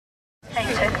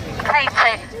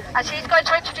Katie, and she's going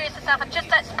to introduce herself and just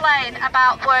explain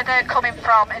about where they're coming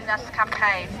from in this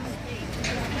campaign.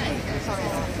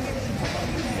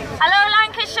 Hello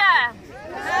Lancashire!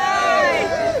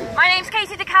 Hi. My name's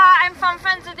Katie Decar, I'm from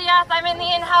Friends of the Earth, I'm in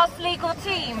the in-house legal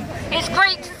team. It's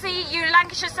great to see you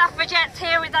Lancashire Suffragettes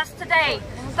here with us today.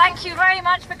 Thank you very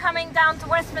much for coming down to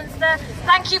Westminster.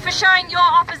 Thank you for showing your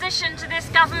opposition to this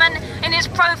government in its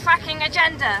pro-fracking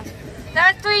agenda. There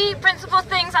are three principal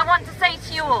things I want to say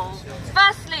to you all.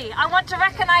 Firstly, I want to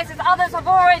recognise, as others have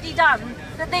already done,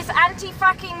 that this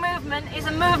anti-fracking movement is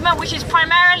a movement which is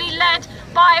primarily led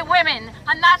by women,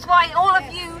 and that's why all of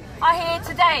you are here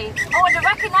today. I want to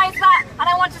recognise that and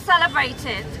I want to celebrate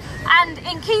it. And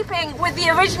in keeping with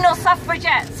the original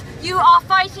suffragettes, you are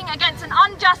fighting against an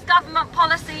unjust government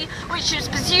policy which is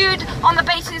pursued on the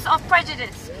basis of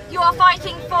prejudice. You are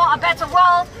fighting for a better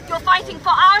world, you're fighting for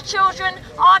our children,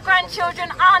 our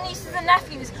grandchildren, our nieces and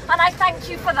nephews, and I thank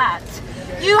you for that.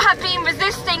 You have been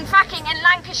resisting fracking in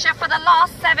Lancashire for the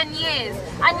last 7 years,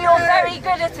 and you're very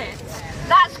good at it.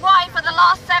 That's why for the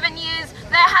last 7 years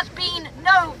there has been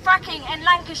no fracking in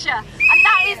Lancashire, and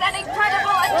that is an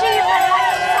incredible achievement,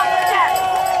 Lancashire Suffragettes,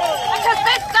 because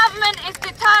this government is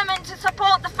determined to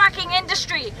support the fracking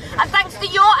industry, and thanks to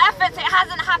your efforts it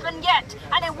hasn't happened yet,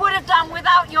 and it would have done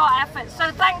without your efforts, so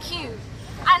thank you.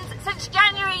 And since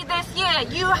January this year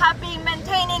you have been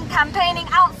campaigning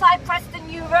outside Preston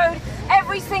New Road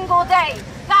every single day.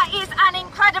 That is an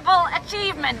incredible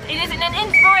achievement. It is an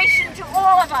inspiration to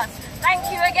all of us. Thank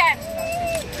you again.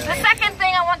 The second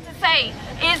thing I want to say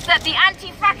is that the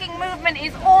anti-fracking movement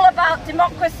is all about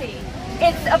democracy.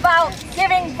 It's about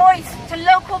giving voice to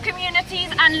local communities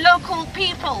and local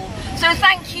people. So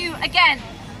thank you again.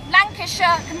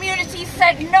 Lancashire communities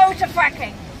said no to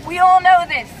fracking. We all know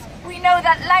this. We know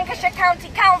that Lancashire County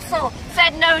Council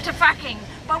said no to fracking.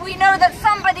 But we know that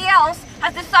somebody else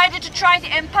has decided to try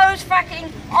to impose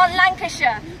fracking on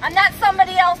Lancashire. And that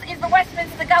somebody else is the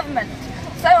Westminster government.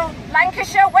 So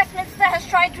Lancashire, Westminster has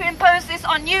tried to impose this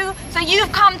on you, so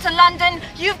you've come to London,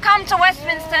 you've come to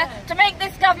Westminster to make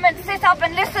this government sit up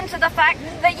and listen to the fact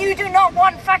that you do not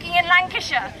want fracking in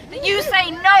Lancashire, that you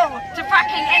say no to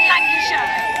fracking in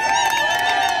Lancashire.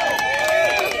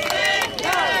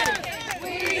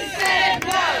 We said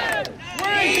no!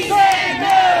 We said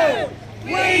no!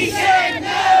 We said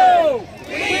no!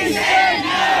 We said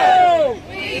no!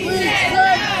 We said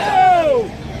no!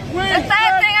 The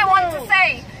third thing I want to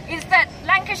say is that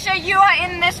Lancashire, you are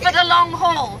in this for the long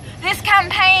haul. This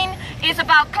campaign is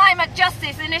about climate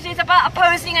justice, and it is about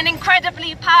opposing an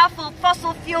incredibly powerful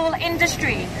fossil fuel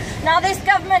industry. Now this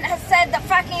government has said that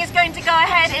fracking is going to go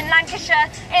ahead in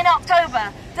Lancashire in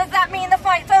October. Does that mean the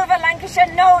fight's over,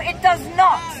 Lancashire? No, it does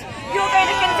not. You're going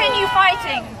to continue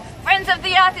fighting. Friends of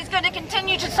the Earth is going to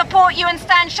continue to support you and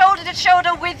stand shoulder to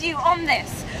shoulder with you on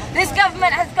this. This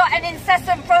government has got an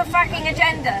incessant pro-fracking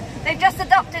agenda. They've just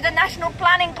adopted a national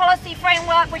planning policy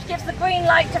framework which gives the green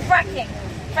light to fracking.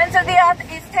 Friends of the Earth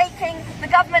is taking the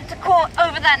government to court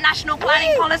over that national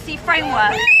planning policy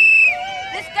framework.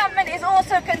 This government is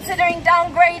also considering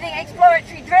downgrading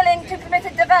exploratory drilling to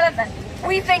permitted development.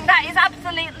 We think that is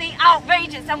absolutely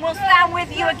outrageous, and we'll stand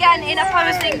with you again in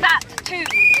opposing that too.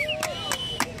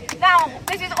 Now,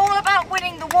 this is all about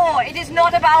winning the war. It is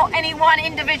not about any one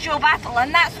individual battle,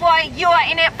 and that's why you are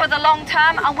in it for the long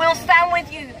term, and we'll stand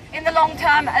with you in the long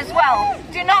term as well.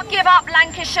 Do not give up,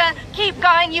 Lancashire. Keep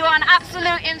going. You are an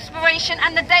absolute inspiration,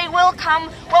 and the day will come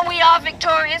when we are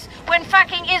victorious, when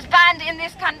fracking is banned in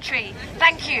this country.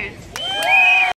 Thank you.